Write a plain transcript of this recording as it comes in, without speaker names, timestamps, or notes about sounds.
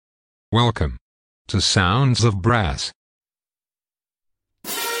Welcome to Sounds of Brass.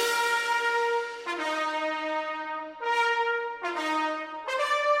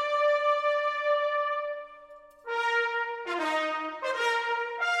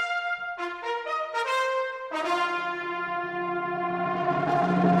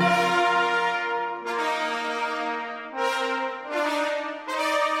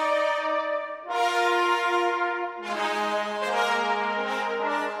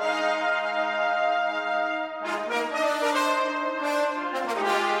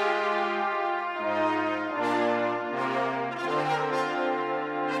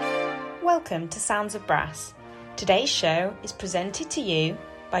 Welcome to Sounds of Brass. Today's show is presented to you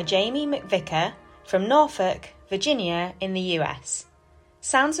by Jamie McVicker from Norfolk, Virginia in the US.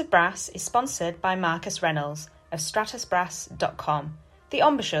 Sounds of Brass is sponsored by Marcus Reynolds of stratusbrass.com, the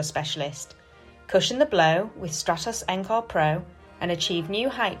embouchure specialist. Cushion the blow with Stratus Encore Pro and achieve new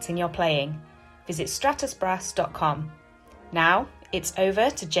heights in your playing. Visit stratusbrass.com. Now it's over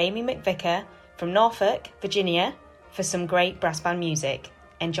to Jamie McVicker from Norfolk, Virginia for some great brass band music.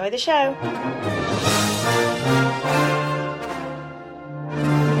 Enjoy the show.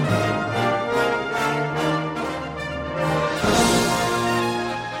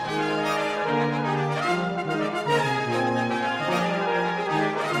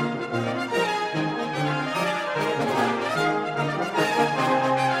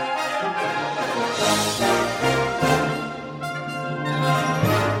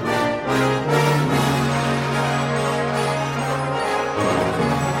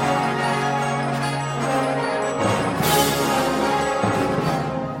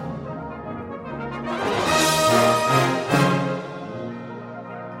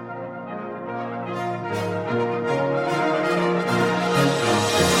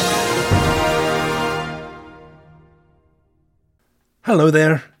 Hello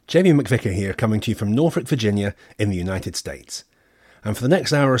there, Jamie McVicker here, coming to you from Norfolk, Virginia in the United States. And for the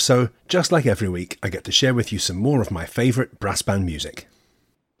next hour or so, just like every week, I get to share with you some more of my favourite brass band music.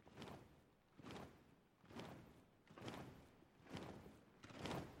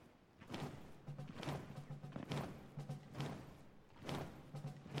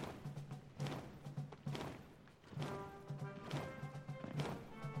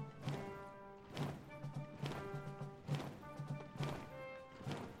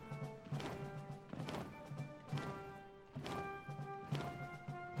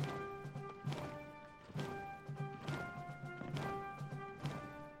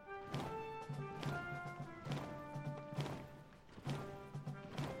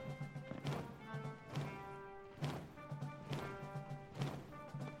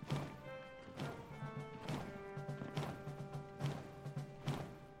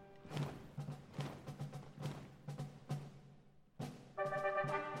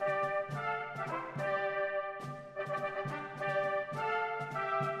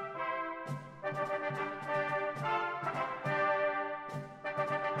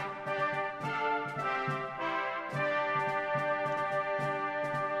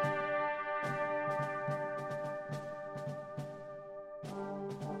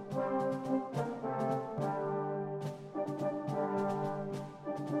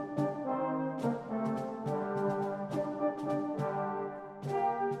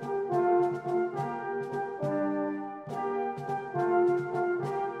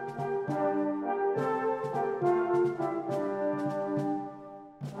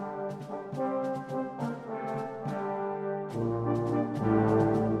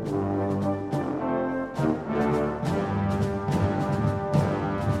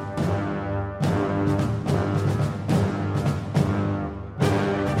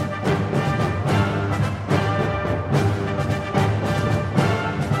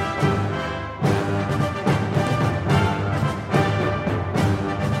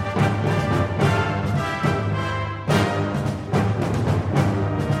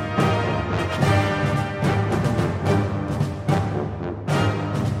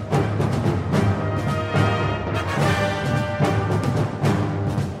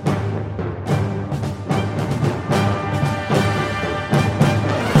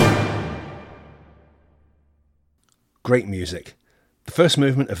 Great music. The first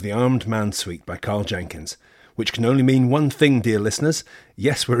movement of the Armed Man Suite by Carl Jenkins, which can only mean one thing, dear listeners.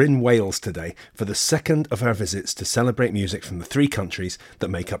 Yes, we're in Wales today for the second of our visits to celebrate music from the three countries that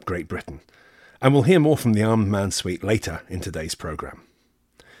make up Great Britain. And we'll hear more from the Armed Man Suite later in today's programme.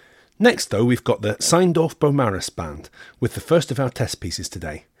 Next, though, we've got the Seindorf Beaumaris Band with the first of our test pieces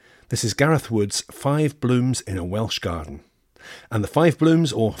today. This is Gareth Wood's 5 Blooms in a Welsh Garden. And the 5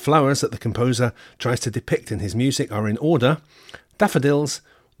 blooms or flowers that the composer tries to depict in his music are in order: daffodils,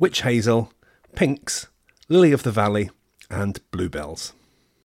 Witch Hazel, Pinks, Lily of the Valley and Bluebells.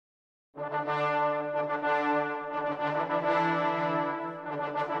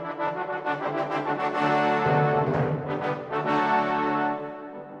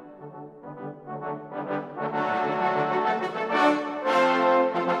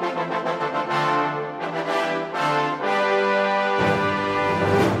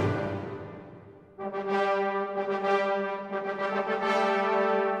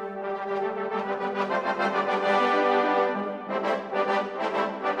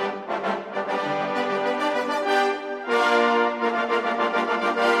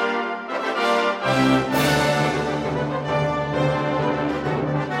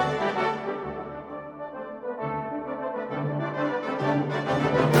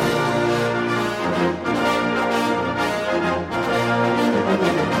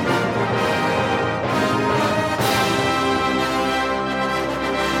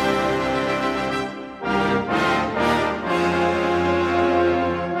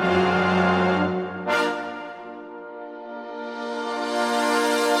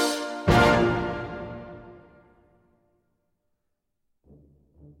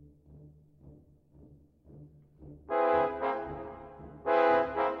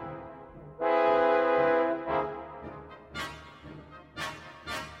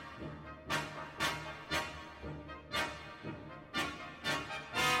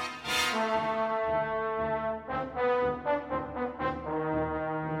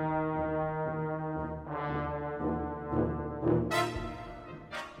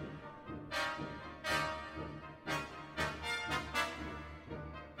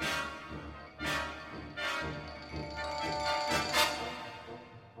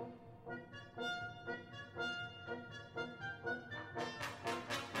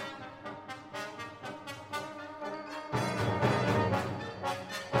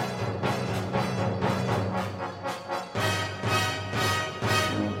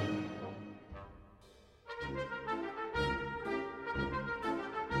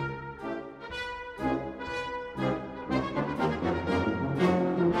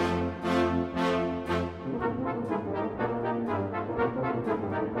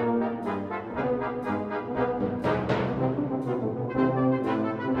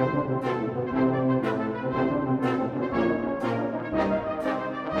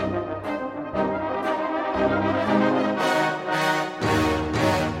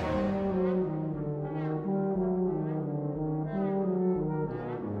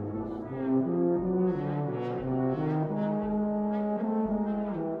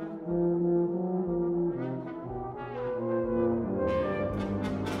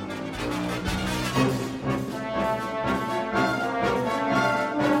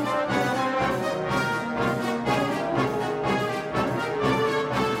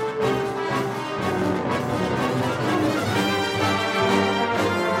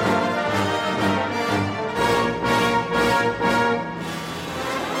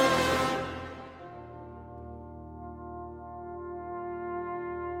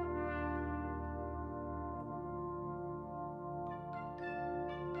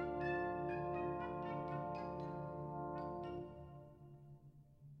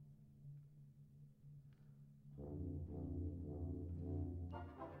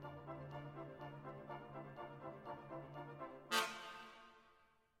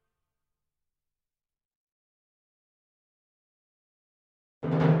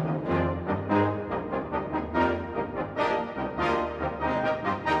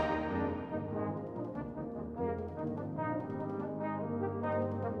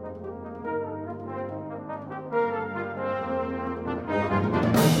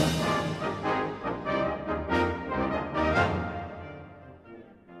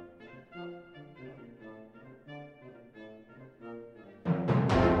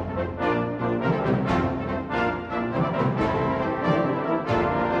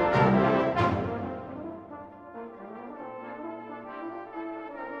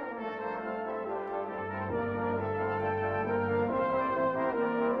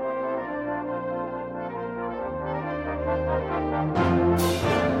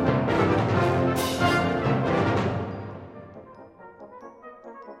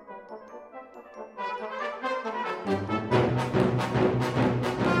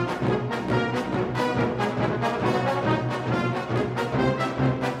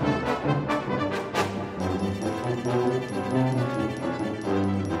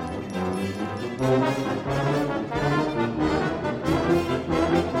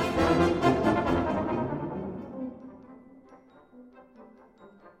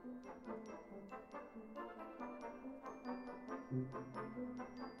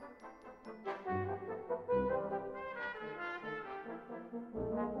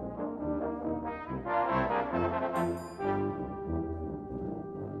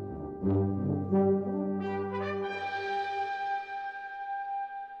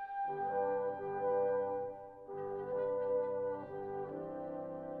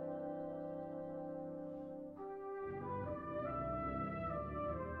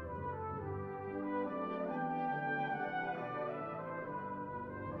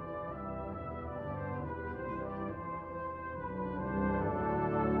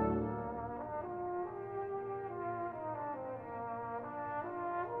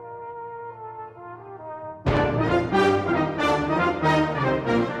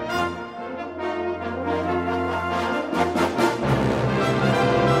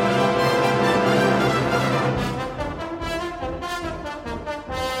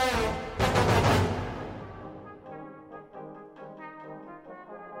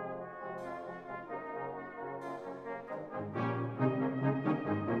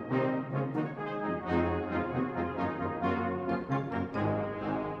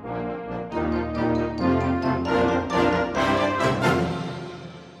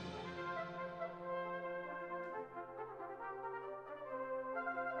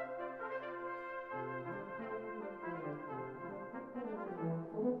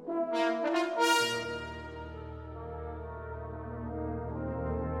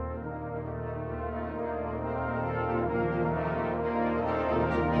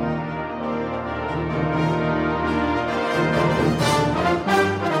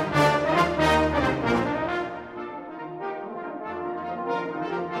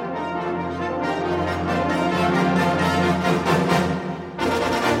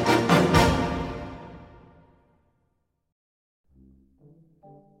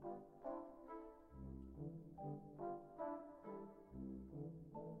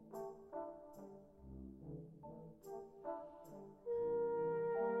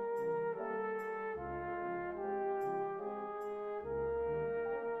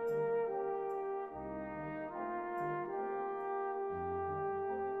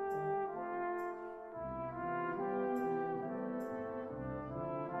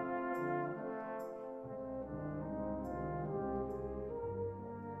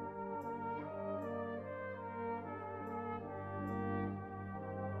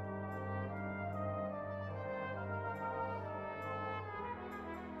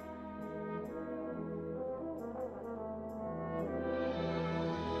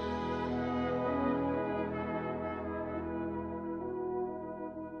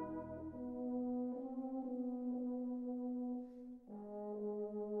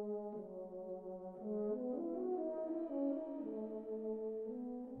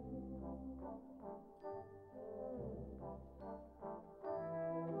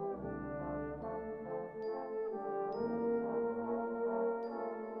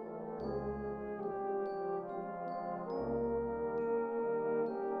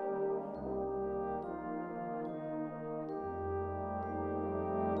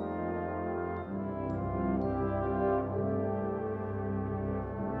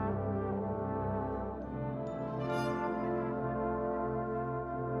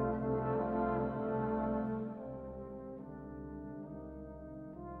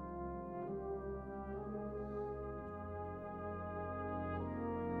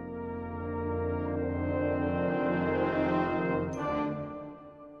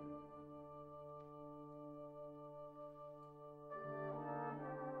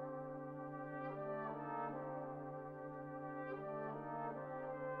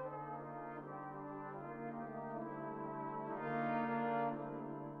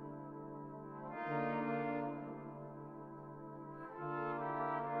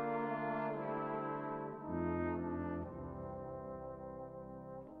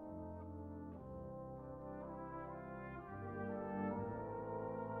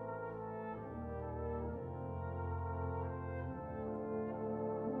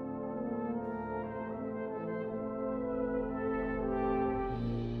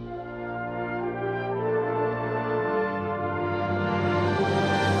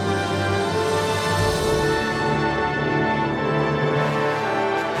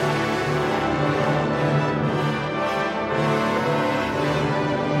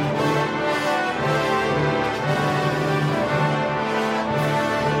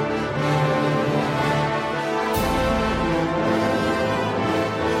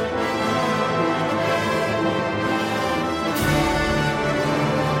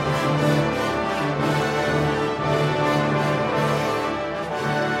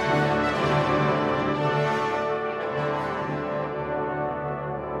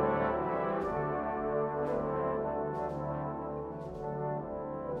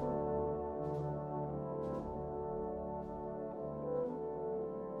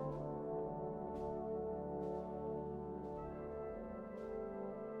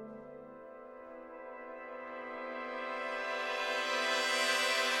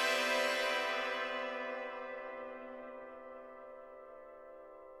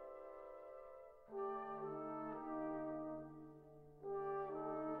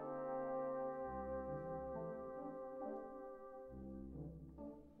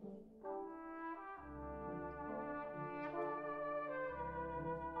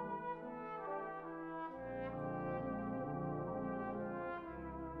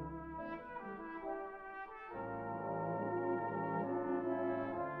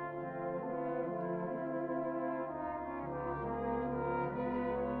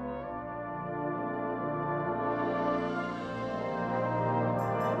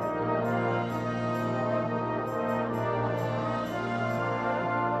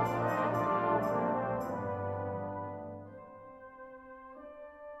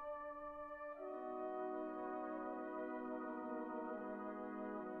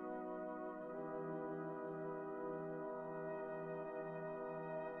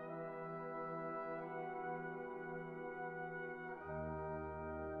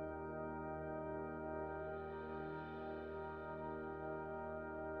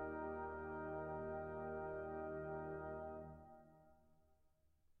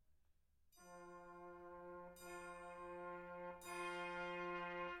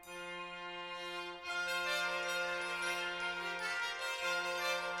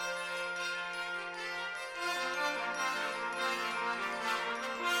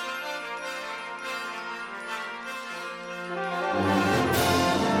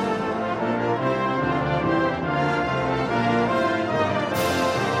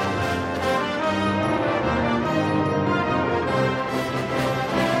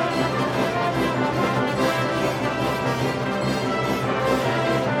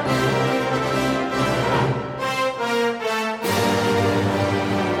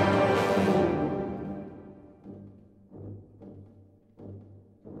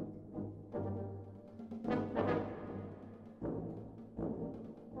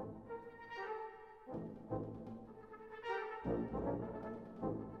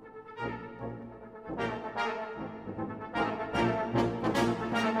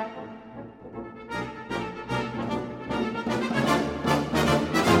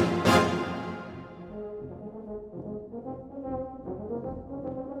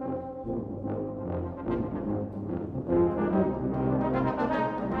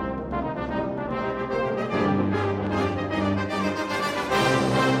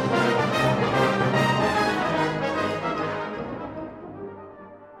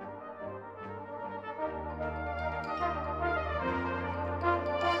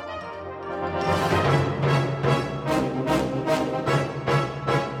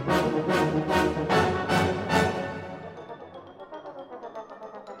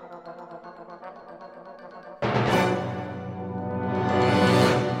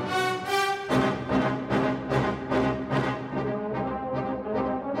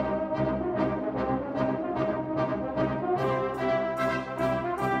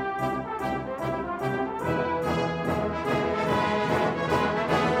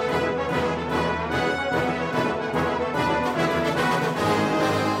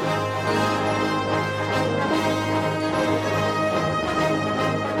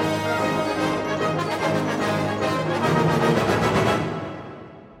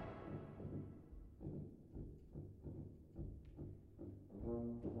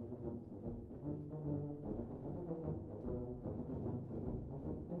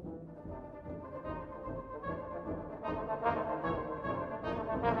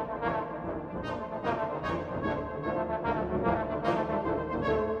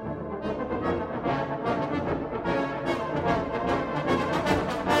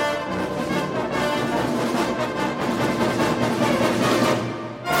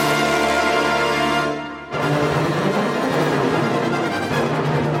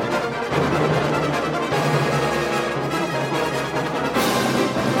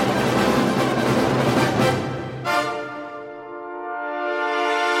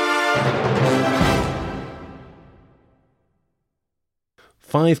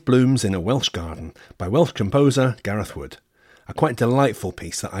 Five Blooms in a Welsh Garden by Welsh composer Gareth Wood. A quite delightful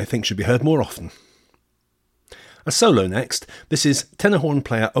piece that I think should be heard more often. A solo next. This is tenor horn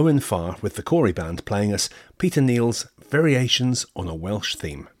player Owen Farr with the Corey Band playing us Peter Neal's Variations on a Welsh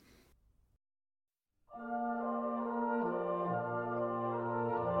Theme.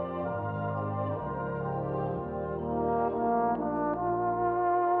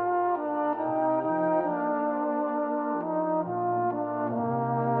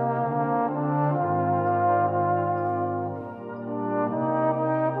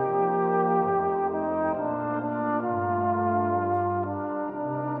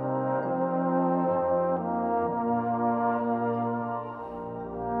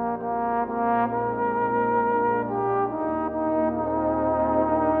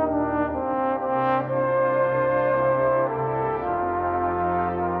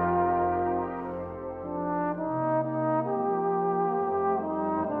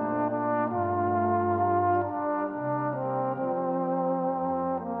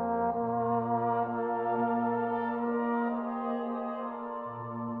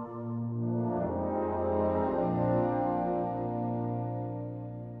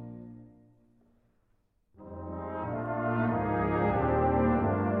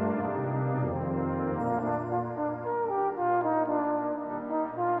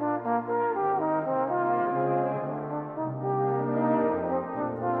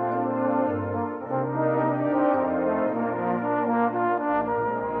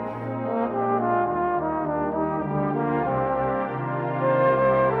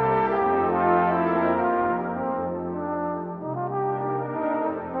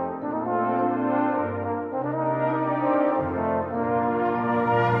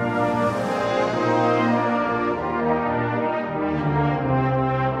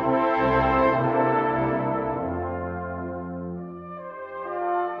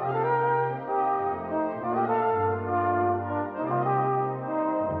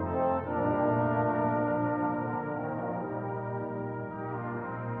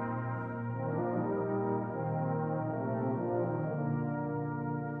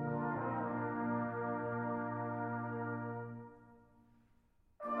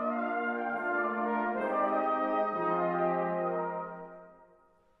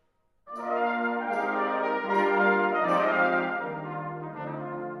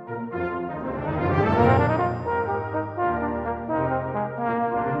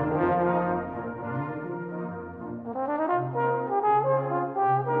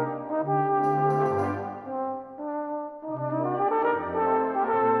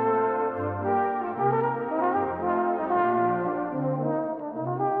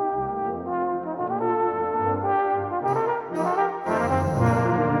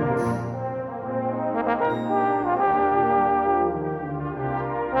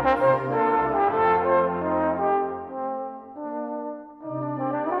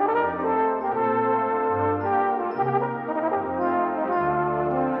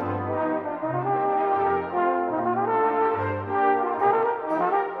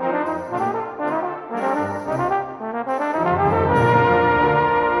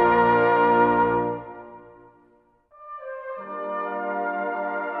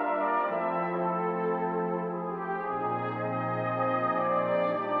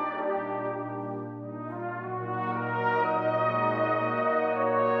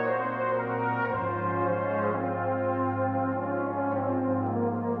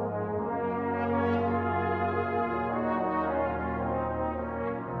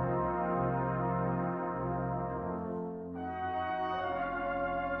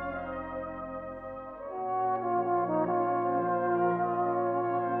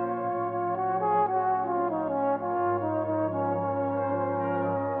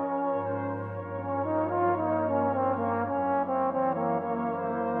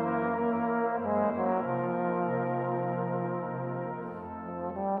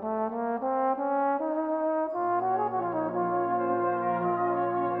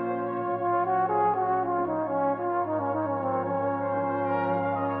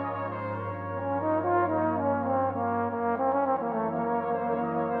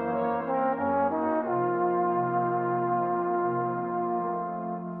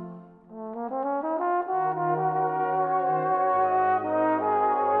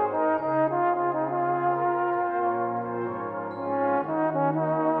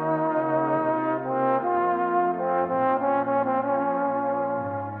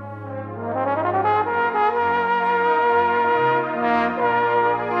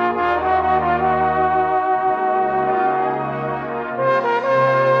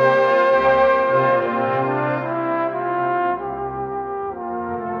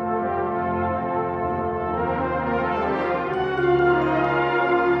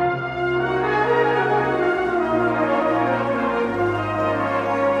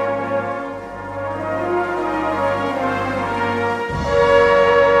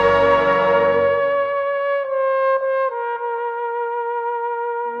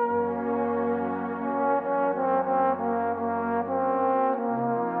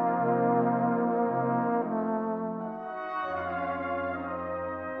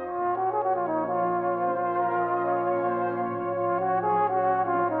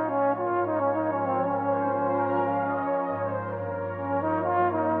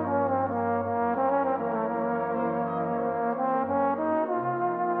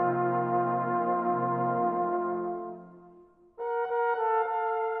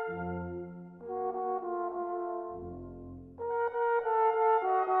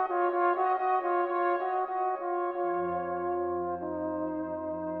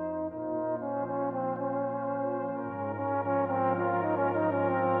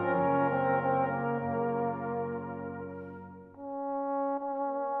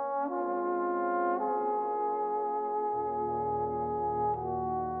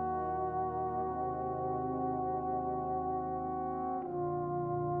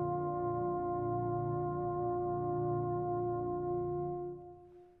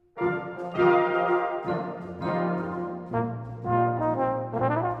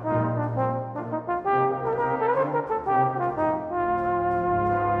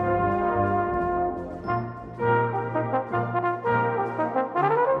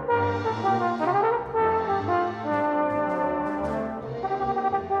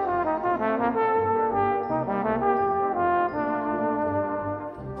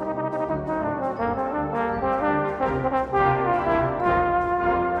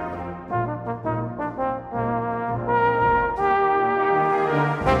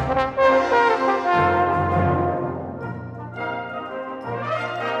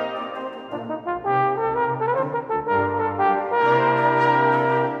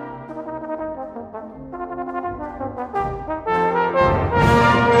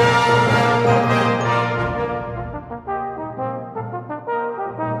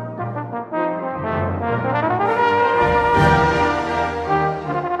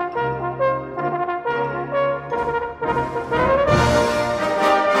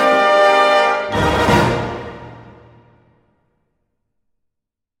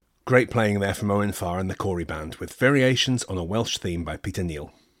 Great playing there from Owen Farr and the Corey Band, with variations on a Welsh theme by Peter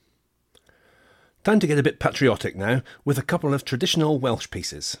Neal. Time to get a bit patriotic now, with a couple of traditional Welsh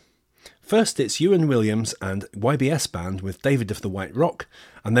pieces. First it's Ewan Williams and YBS Band with David of the White Rock,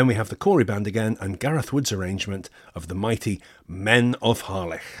 and then we have the Corey Band again and Gareth Wood's arrangement of the mighty Men of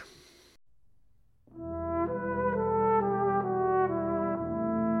Harlech.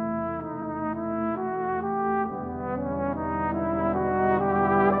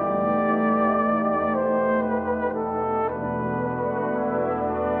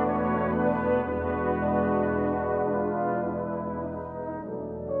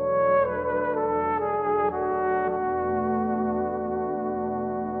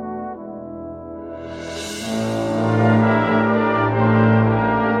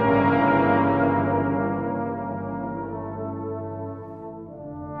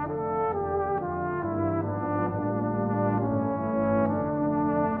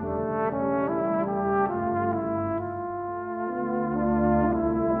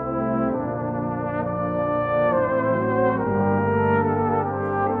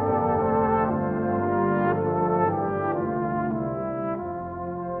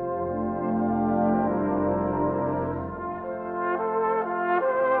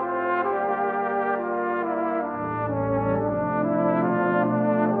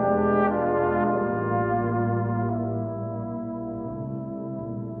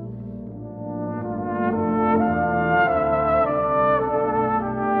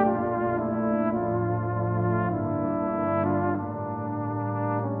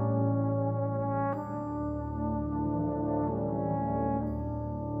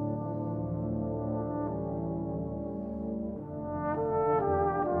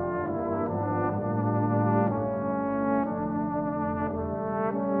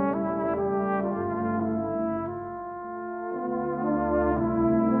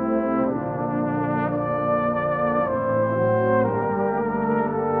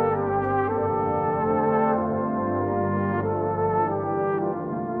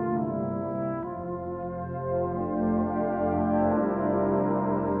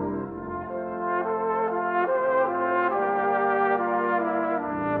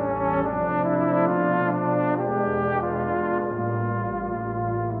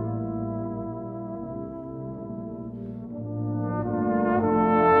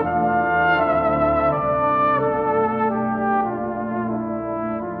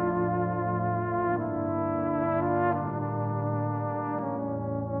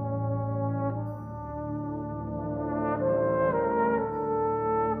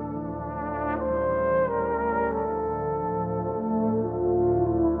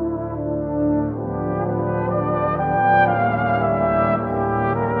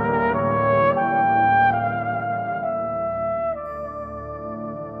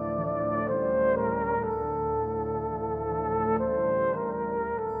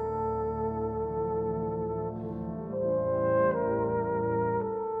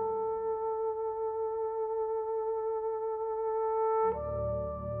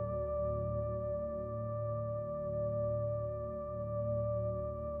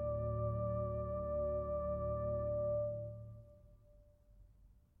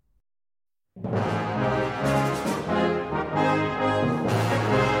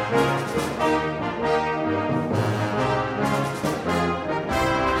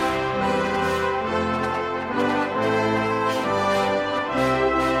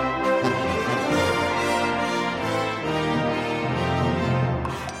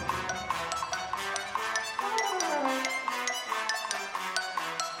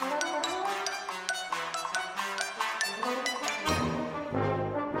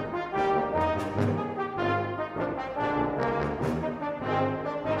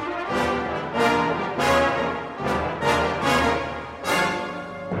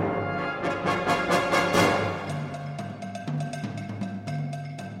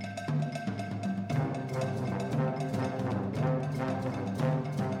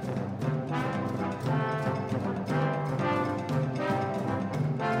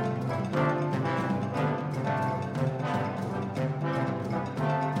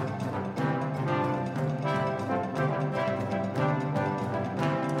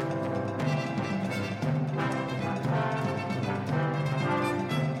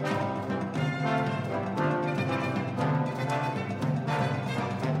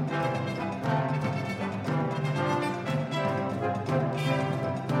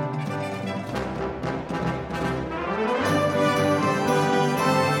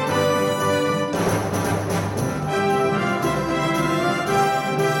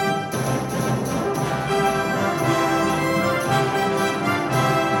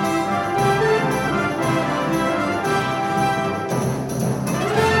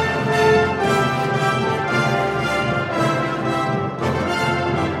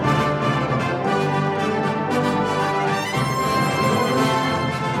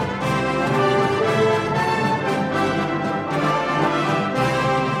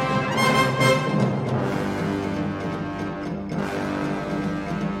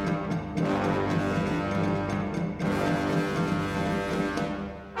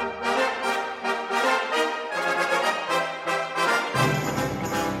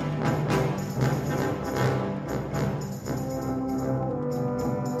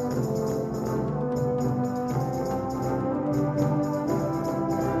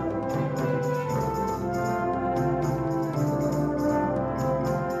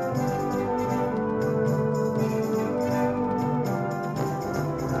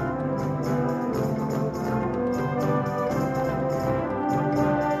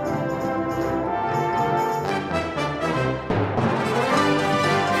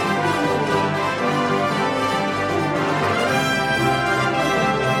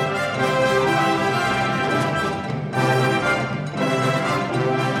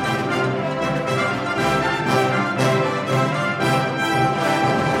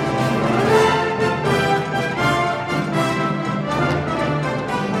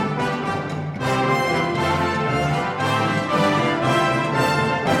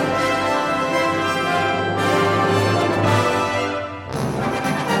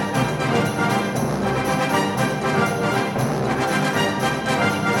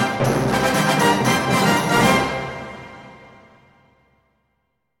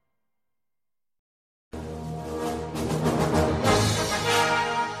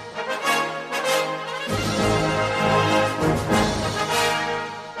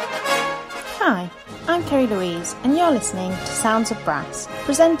 Mary Louise, and you're listening to Sounds of Brass,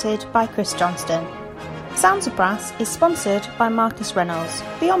 presented by Chris Johnston. Sounds of Brass is sponsored by Marcus Reynolds,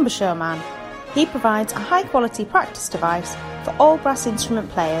 the embouchure man. He provides a high-quality practice device for all brass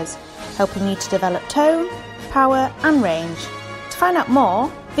instrument players, helping you to develop tone, power and range. To find out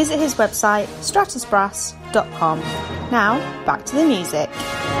more, visit his website stratusbrass.com. Now, back to the music.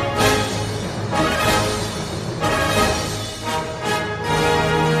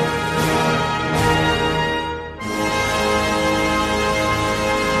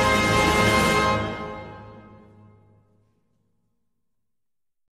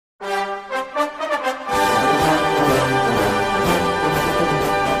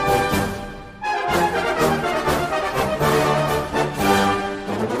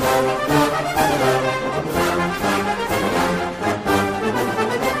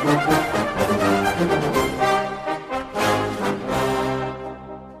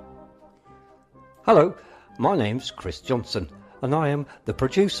 Hello, my name's Chris Johnson and I am the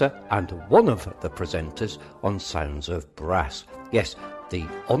producer and one of the presenters on Sounds of Brass. Yes, the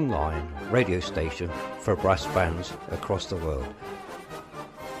online radio station for brass bands across the world.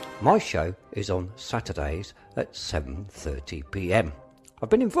 My show is on Saturdays at 7:30 p.m. I've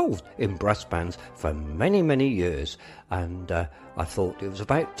been involved in brass bands for many years and I thought it was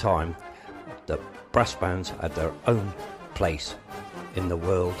about time that brass bands had their own place in the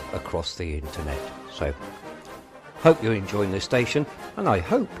world across the internet. So, hope you're enjoying this station and I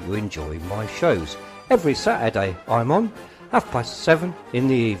hope you enjoy my shows. Every Saturday I'm on 7:30 in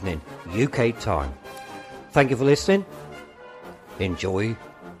the evening, UK time. Thank you for listening. Enjoy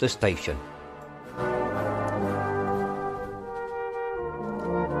the station.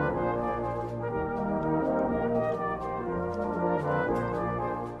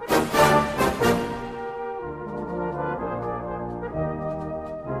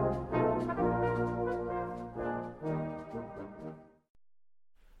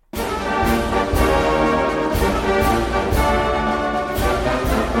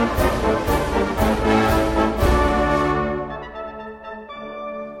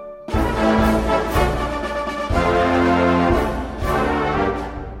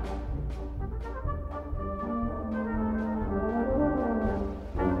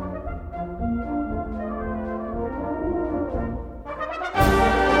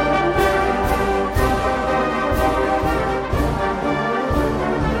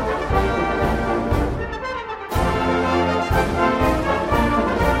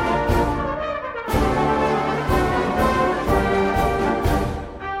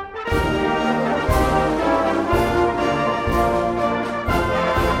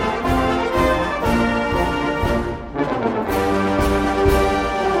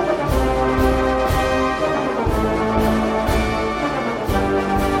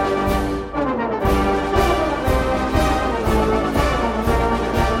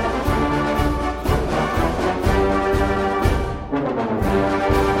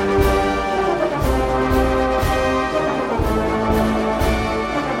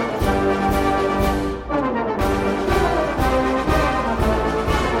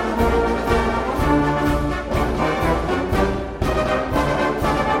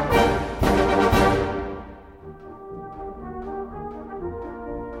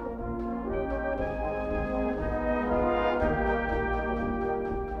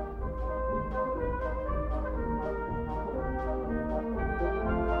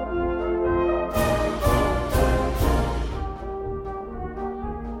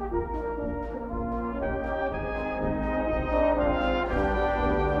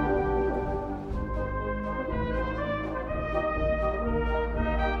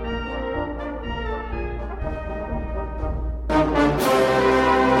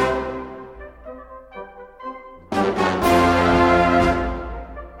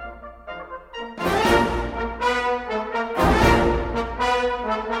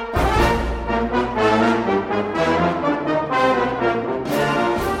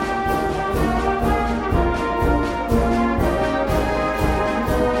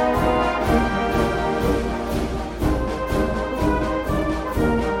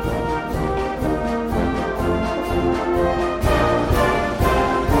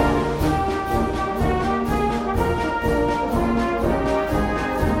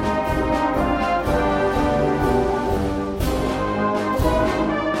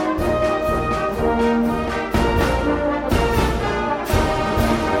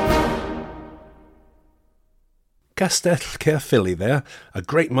 Castell Caerphilly there, a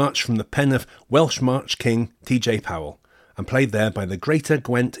great march from the pen of Welsh March King T.J. Powell, and played there by the Greater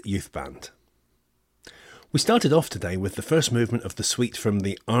Gwent Youth Band. We started off today with the first movement of the suite from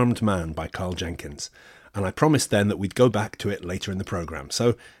The Armed Man by Karl Jenkins, and I promised then that we'd go back to it later in the programme,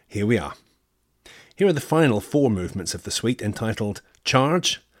 so here we are. Here are the final 4 movements of the suite entitled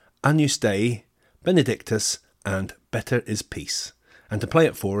Charge, Agnus Dei, Benedictus and Better is Peace. And to play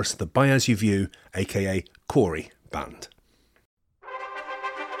it for us, the By As You View, aka Corey Band.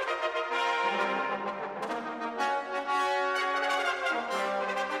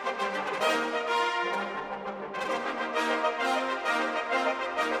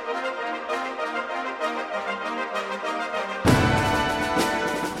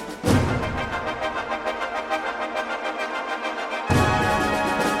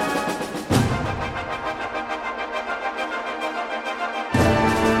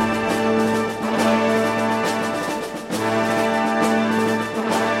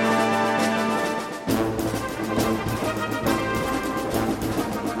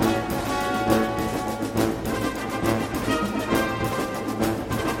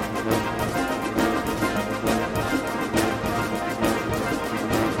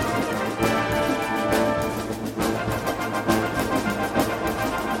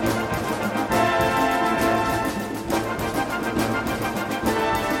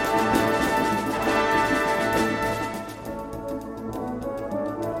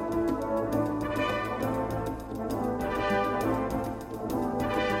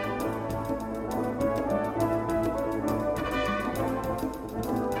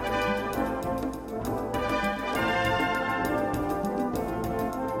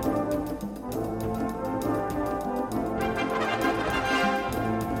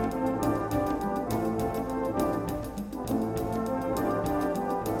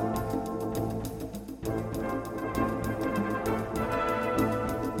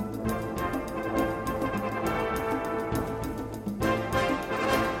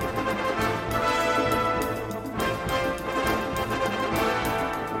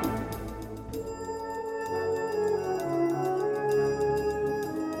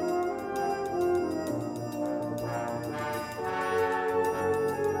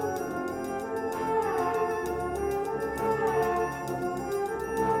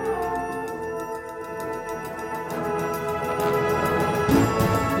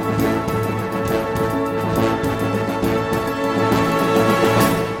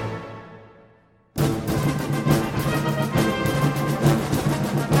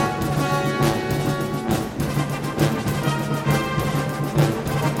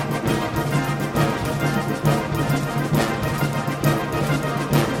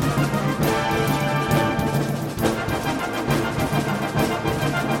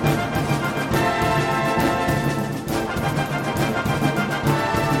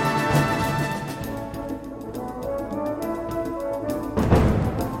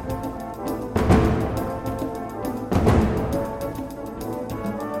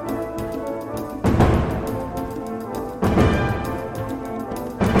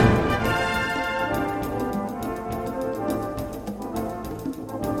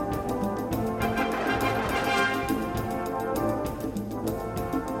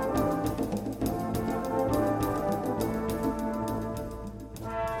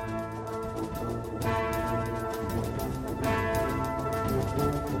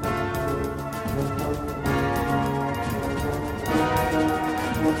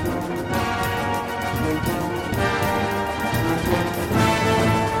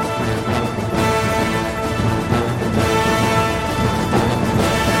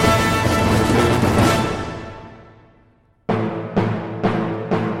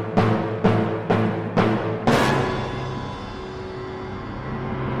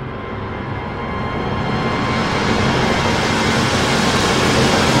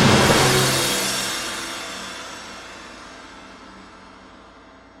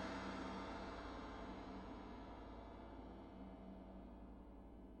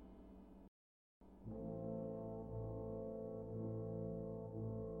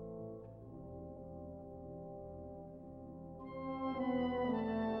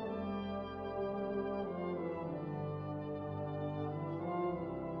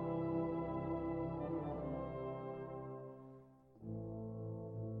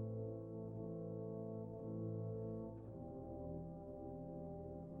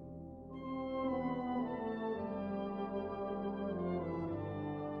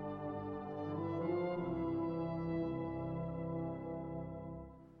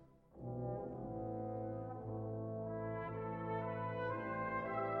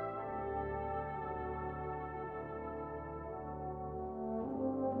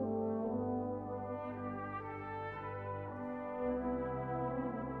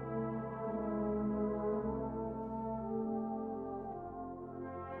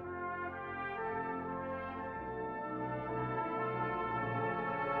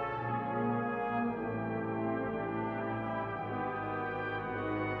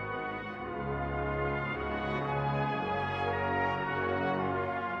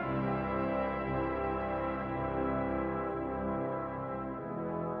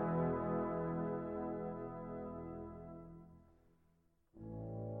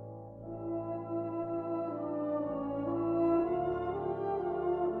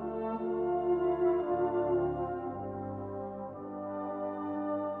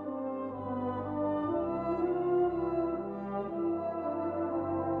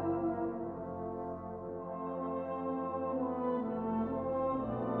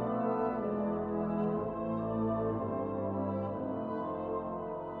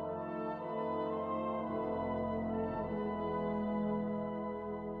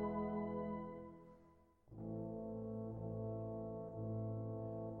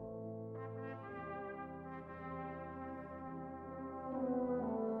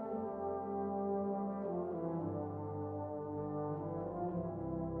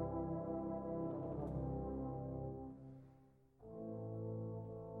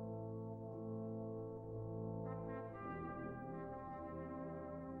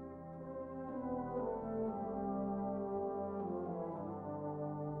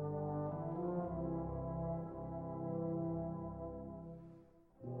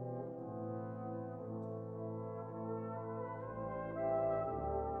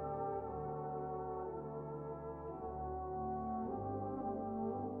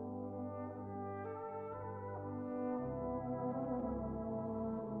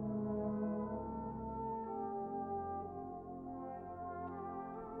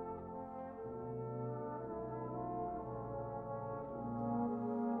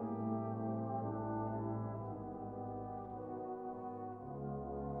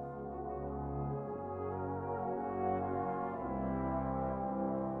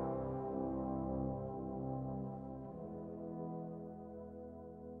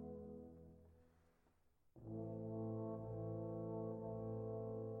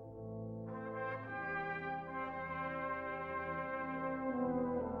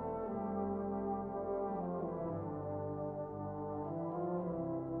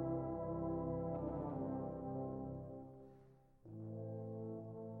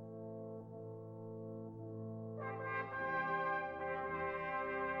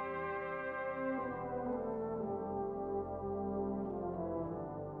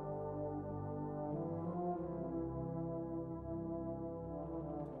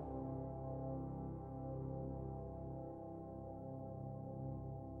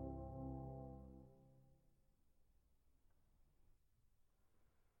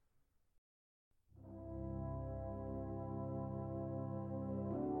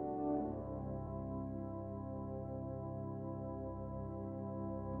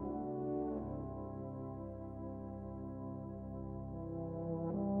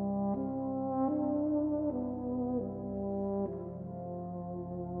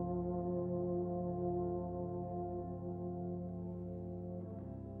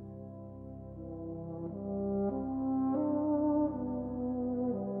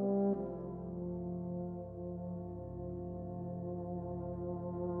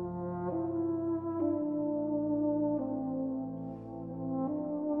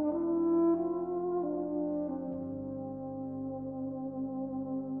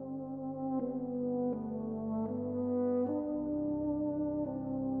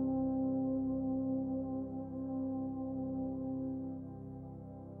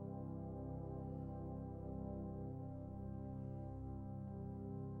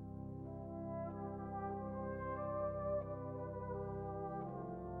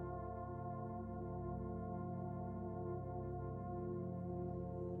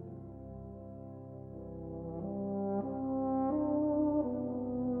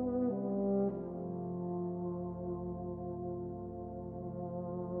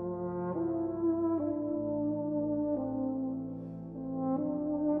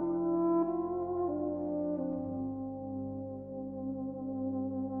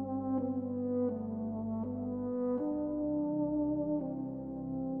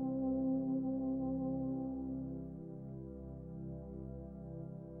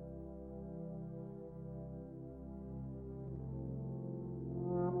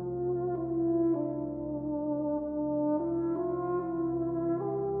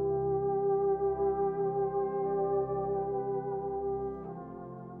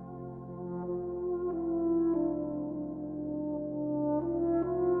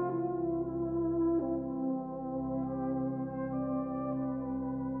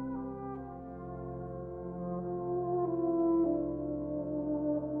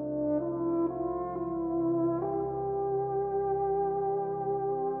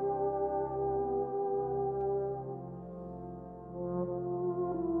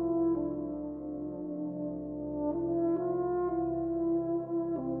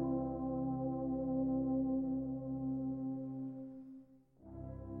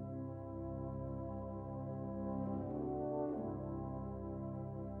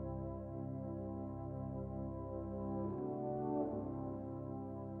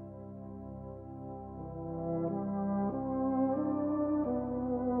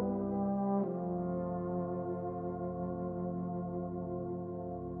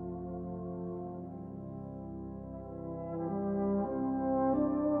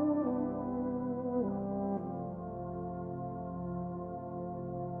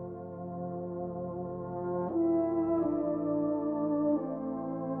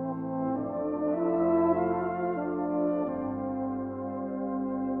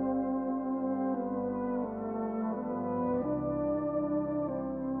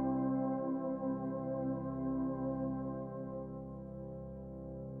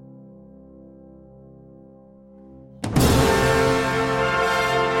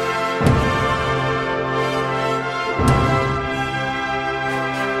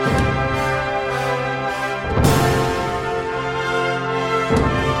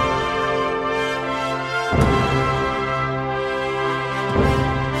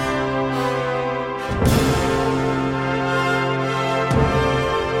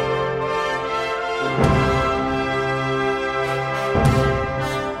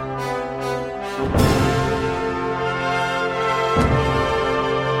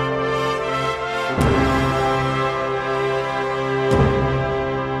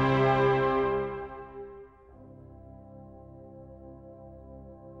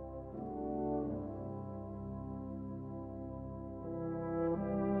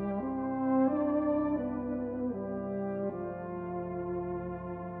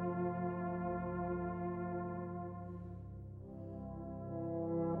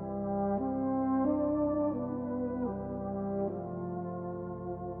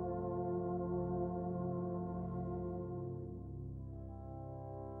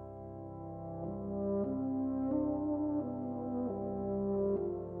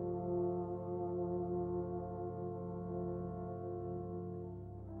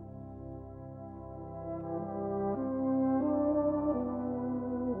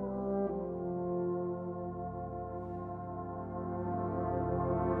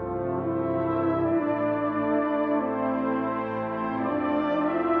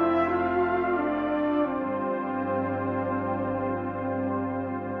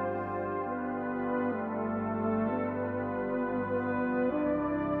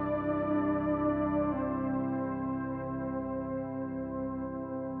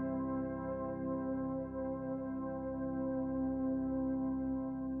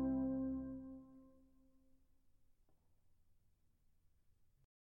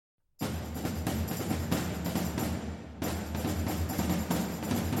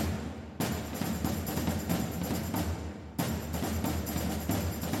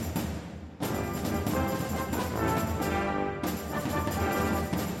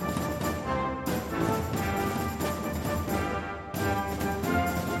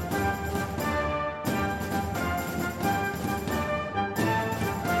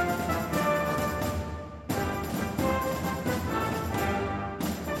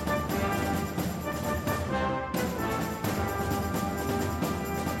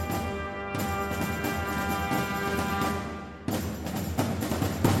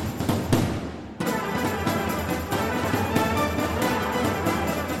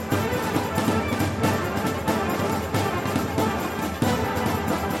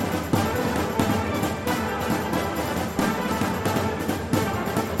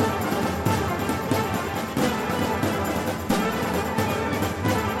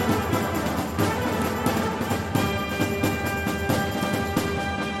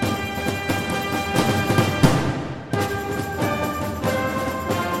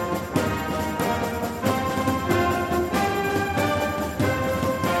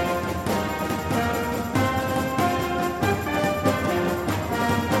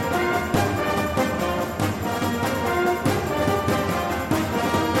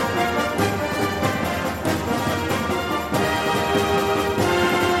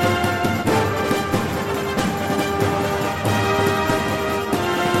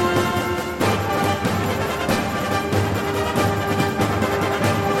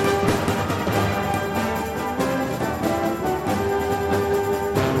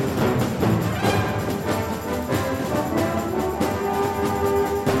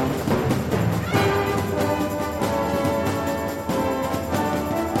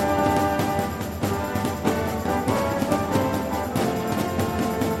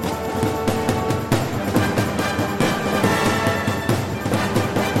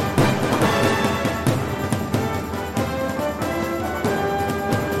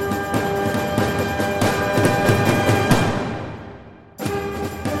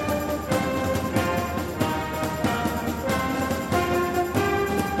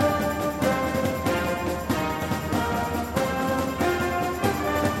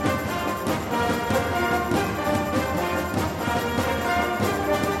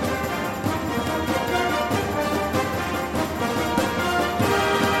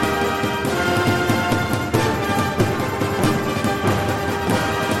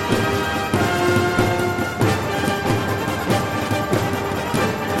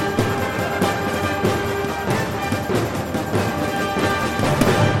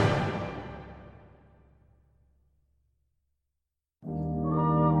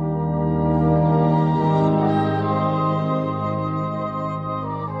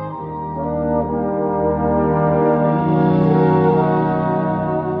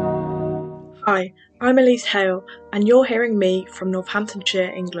 Hi, I'm Elise Hale, and you're hearing me from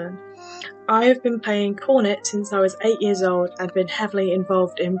Northamptonshire, England. I have been playing cornet since I was 8 years old and been heavily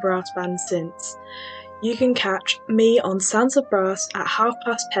involved in brass bands since. You can catch me on Sounds of Brass at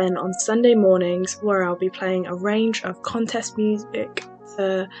 10:30 on Sunday mornings, where I'll be playing a range of contest music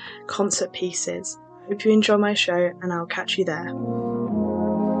to concert pieces. Hope you enjoy my show, and I'll catch you there.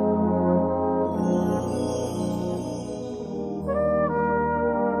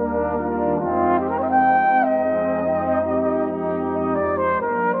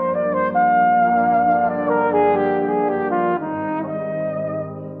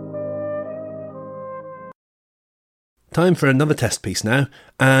 Time for another test piece now,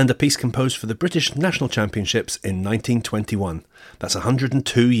 and a piece composed for the British National Championships in 1921. That's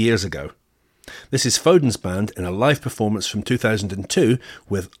 102 years ago. This is Foden's band in a live performance from 2002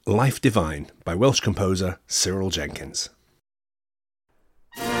 with Life Divine by Welsh composer Cyril Jenkins.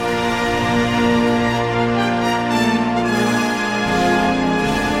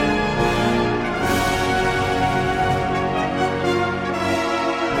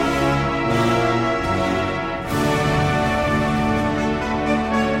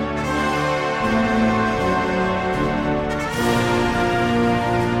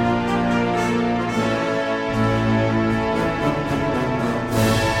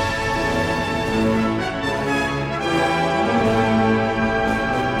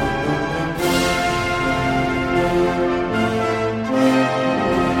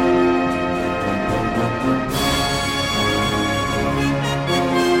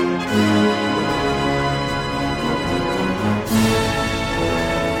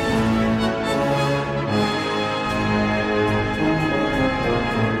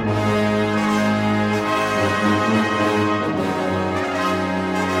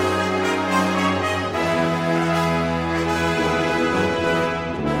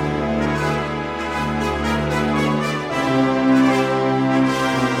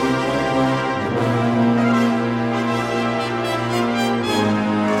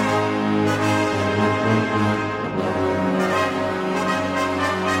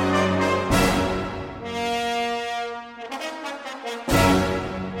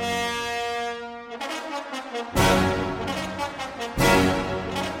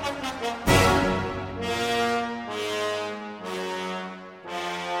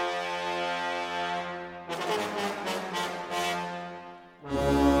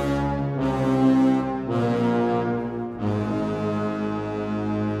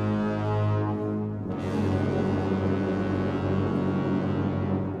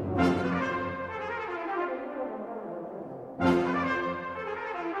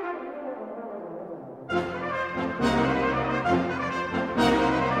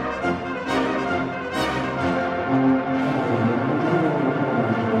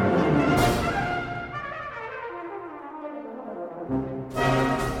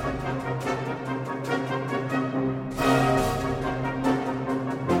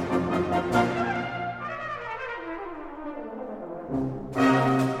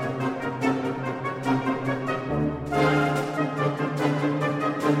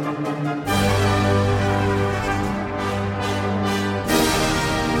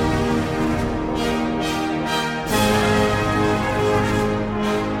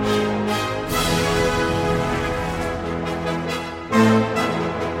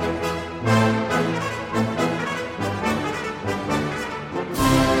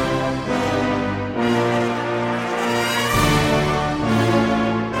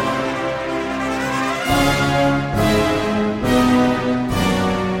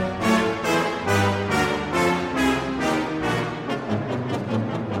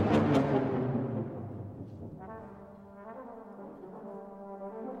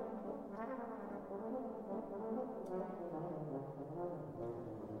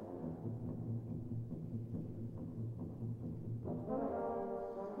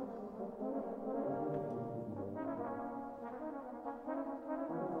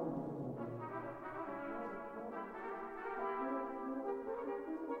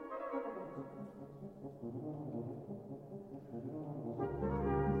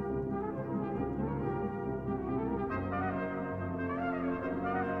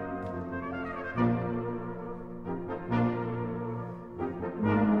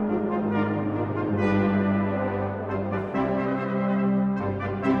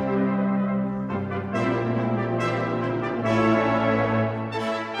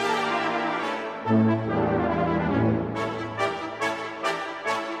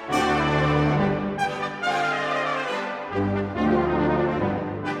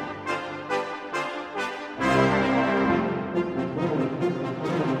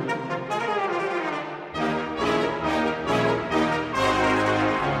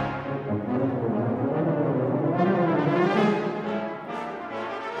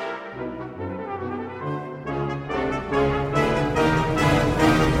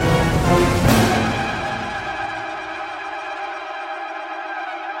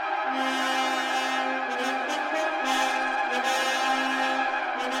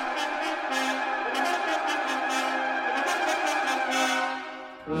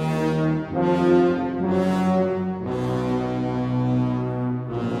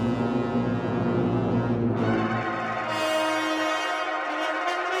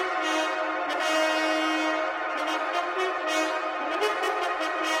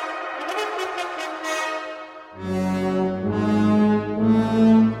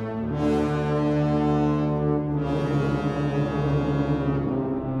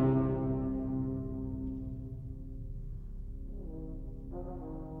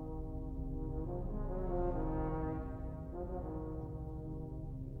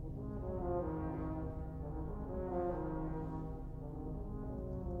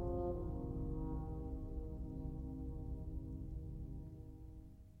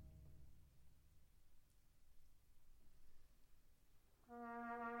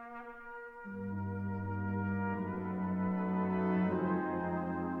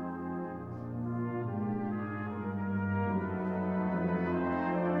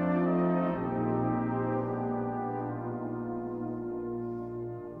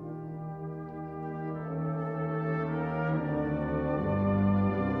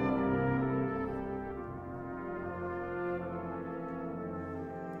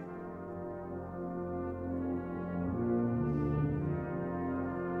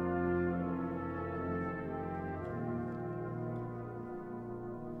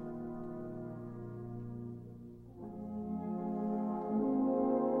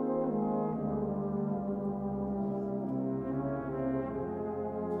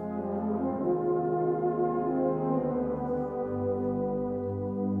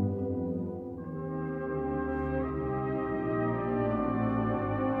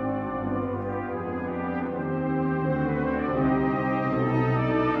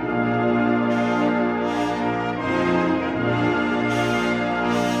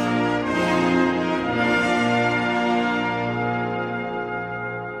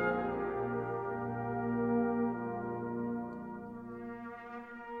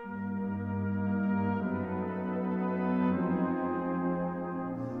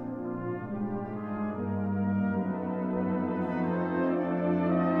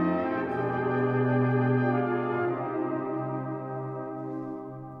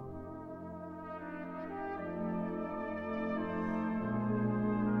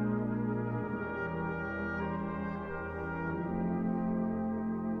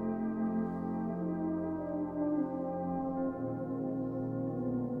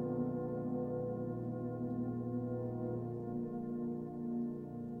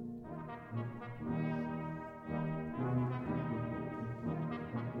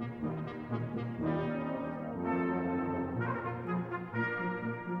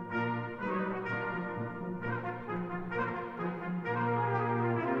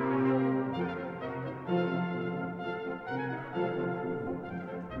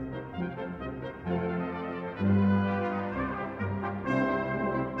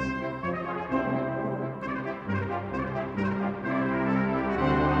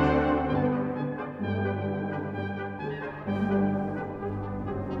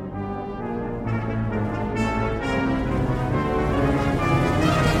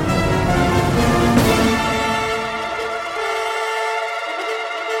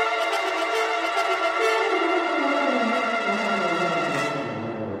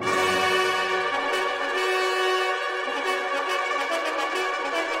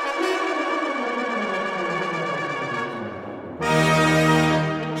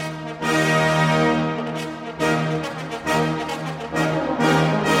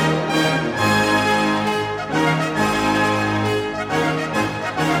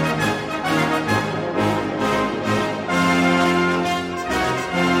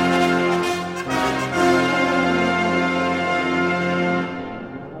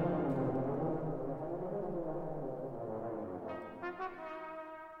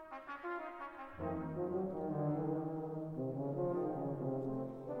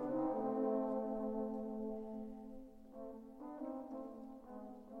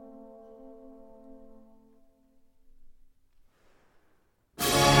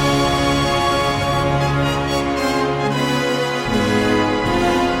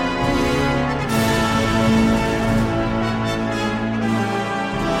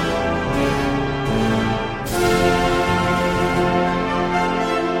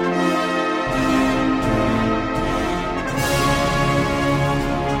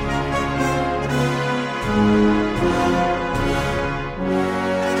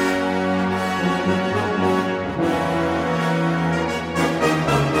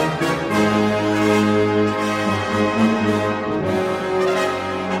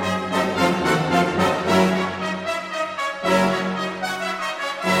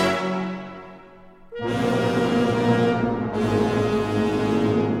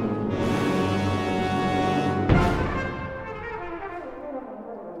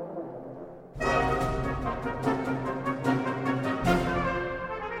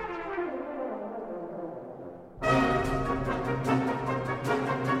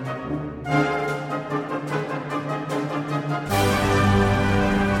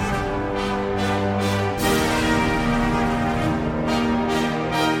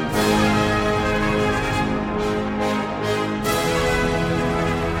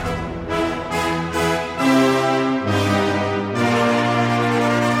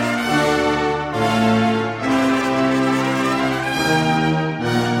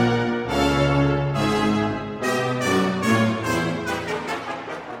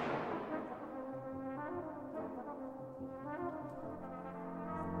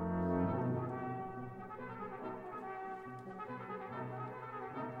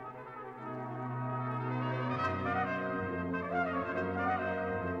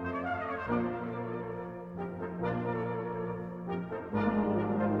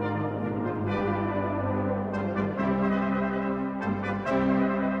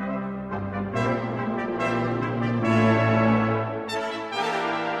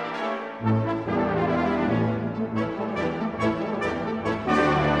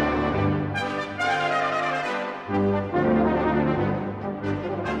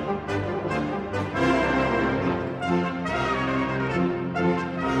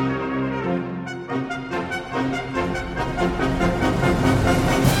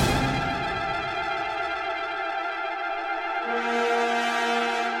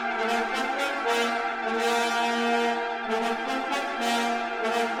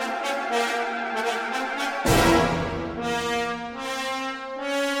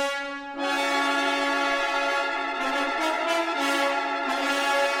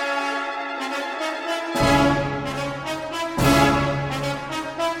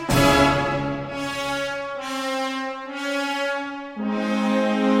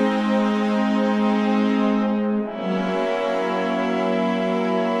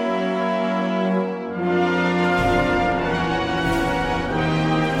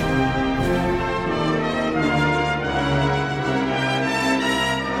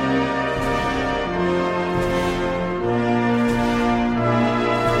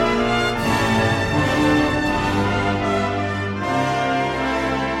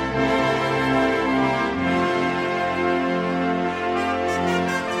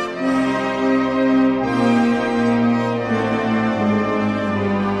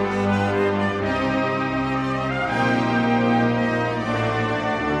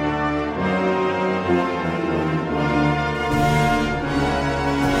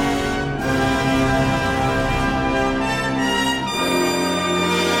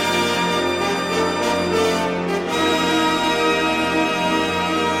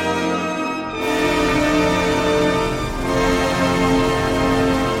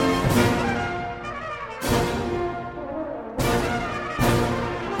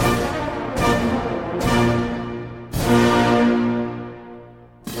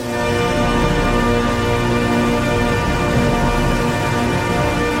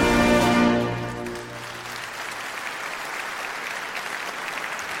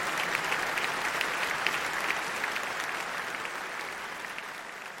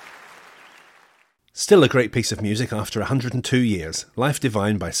 Still a great piece of music after 102 years, Life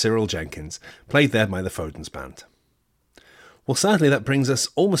Divine by Cyril Jenkins, played there by the Fodens Band. Well, sadly that brings us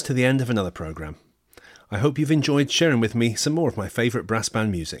almost to the end of another programme. I hope you've enjoyed sharing with me some more of my favourite brass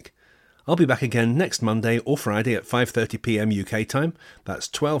band music. I'll be back again next Monday or Friday at 5:30pm UK time. That's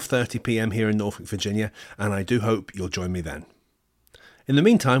 12:30pm here in Norfolk, Virginia, and I do hope you'll join me then. In the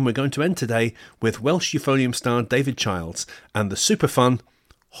meantime, we're going to end today with Welsh euphonium star David Childs and the super fun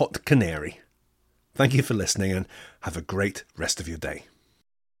Hot Canary. Thank you for listening and have a great rest of your day.